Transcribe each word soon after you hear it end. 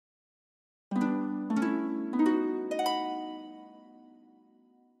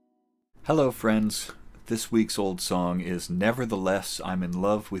Hello friends, this week's old song is Nevertheless I'm in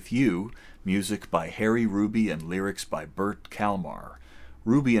Love with You, music by Harry Ruby and lyrics by Bert Kalmar.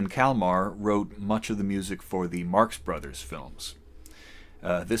 Ruby and Kalmar wrote much of the music for the Marx Brothers films.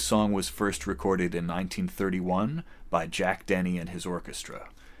 This song was first recorded in 1931 by Jack Denny and his orchestra.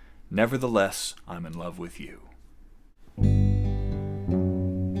 Nevertheless I'm in Love with You.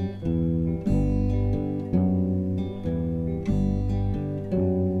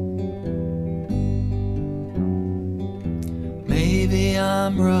 Maybe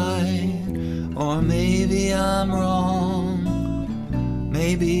I'm right, or maybe I'm wrong.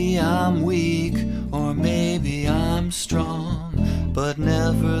 Maybe I'm weak, or maybe I'm strong. But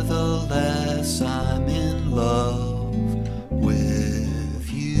nevertheless, I'm in love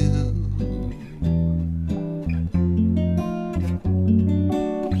with you.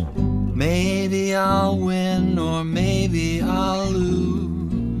 Maybe I'll win, or maybe I'll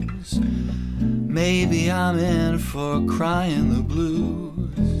lose. Maybe I'm in for crying the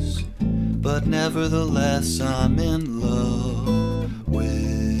blues, but nevertheless I'm in love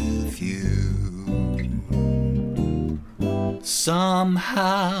with you.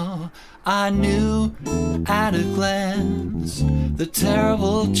 Somehow I knew at a glance the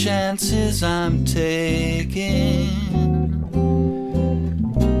terrible chances I'm taking.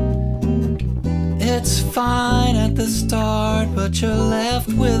 It's fine at the start, but you're left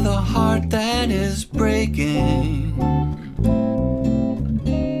with a heart that is breaking.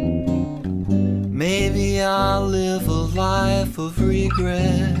 Maybe I'll live a life of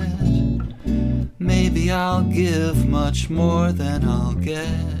regret. Maybe I'll give much more than I'll get.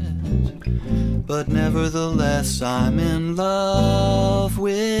 But nevertheless, I'm in love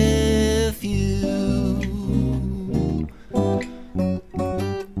with you.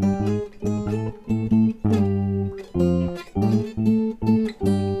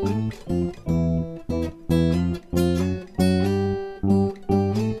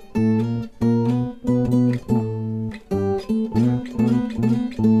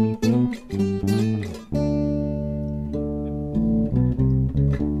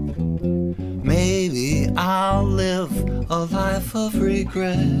 Maybe I'll live a life of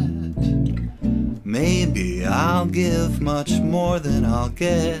regret. Maybe I'll give much more than I'll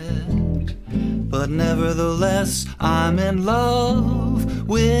get. But nevertheless, I'm in love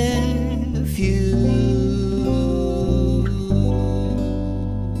with you.